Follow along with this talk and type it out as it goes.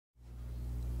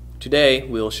Today,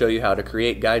 we will show you how to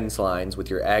create guidance lines with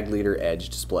your Ag Leader Edge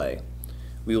display.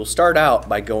 We will start out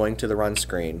by going to the Run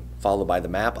screen, followed by the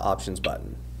Map Options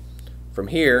button. From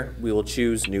here, we will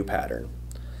choose New Pattern.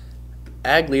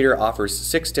 Ag Leader offers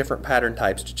 6 different pattern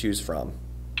types to choose from.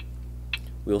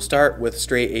 We will start with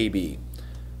straight AB,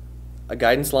 a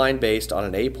guidance line based on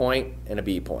an A point and a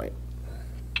B point.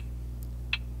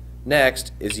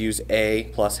 Next is use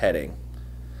A plus heading.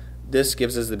 This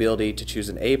gives us the ability to choose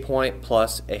an A point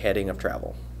plus a heading of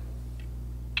travel.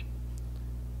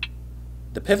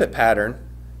 The pivot pattern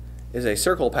is a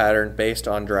circle pattern based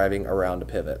on driving around a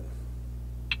pivot.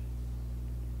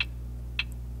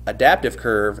 Adaptive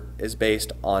curve is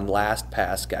based on last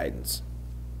pass guidance.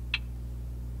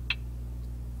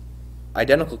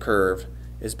 Identical curve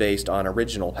is based on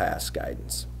original pass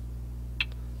guidance.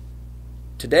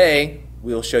 Today,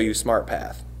 we will show you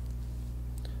SmartPath.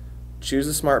 Choose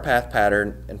the SmartPath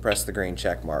pattern and press the green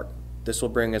check mark. This will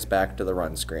bring us back to the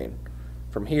Run screen.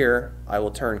 From here, I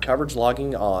will turn coverage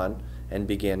logging on and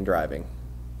begin driving.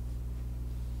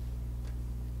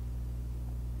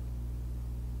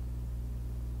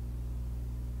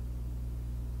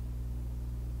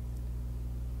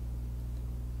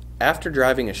 After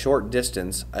driving a short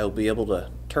distance, I will be able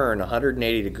to turn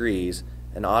 180 degrees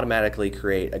and automatically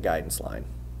create a guidance line.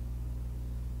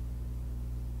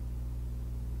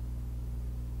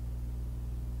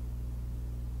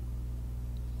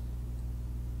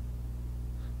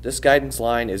 This guidance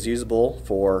line is usable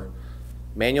for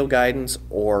manual guidance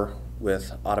or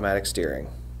with automatic steering.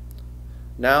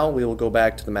 Now we will go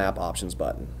back to the Map Options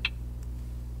button.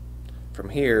 From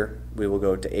here, we will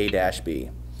go to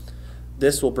A-B.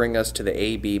 This will bring us to the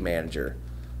A-B Manager.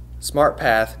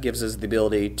 SmartPath gives us the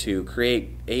ability to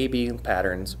create A-B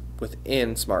patterns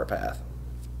within SmartPath.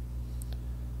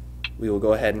 We will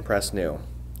go ahead and press New.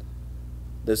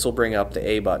 This will bring up the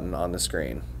A button on the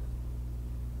screen.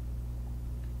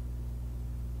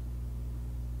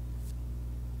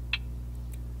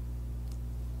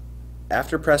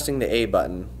 After pressing the A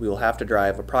button, we will have to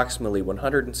drive approximately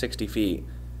 160 feet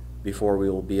before we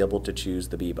will be able to choose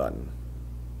the B button.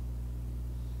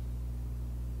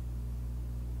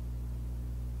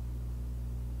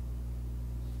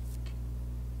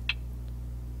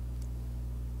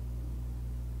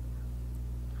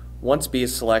 Once B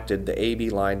is selected, the AB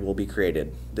line will be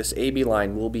created. This AB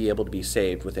line will be able to be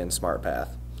saved within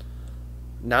SmartPath.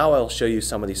 Now I'll show you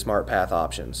some of the SmartPath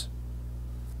options.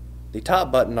 The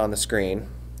top button on the screen,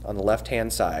 on the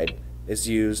left-hand side, is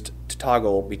used to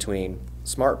toggle between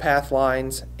SmartPath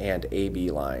lines and AB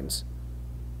lines.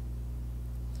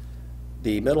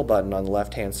 The middle button on the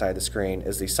left-hand side of the screen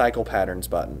is the Cycle Patterns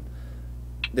button.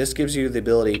 This gives you the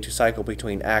ability to cycle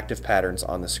between active patterns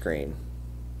on the screen.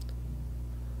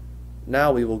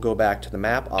 Now we will go back to the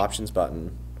Map Options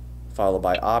button, followed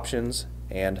by Options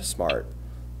and Smart.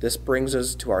 This brings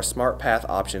us to our SmartPath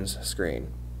Options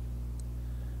screen.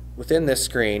 Within this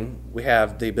screen, we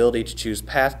have the ability to choose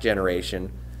path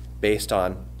generation based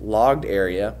on logged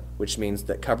area, which means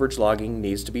that coverage logging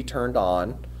needs to be turned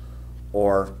on,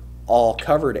 or all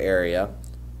covered area,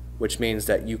 which means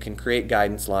that you can create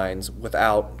guidance lines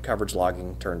without coverage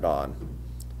logging turned on.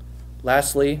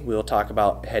 Lastly, we will talk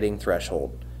about heading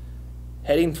threshold.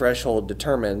 Heading threshold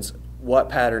determines what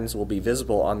patterns will be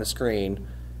visible on the screen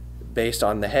based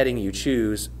on the heading you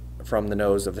choose from the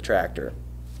nose of the tractor.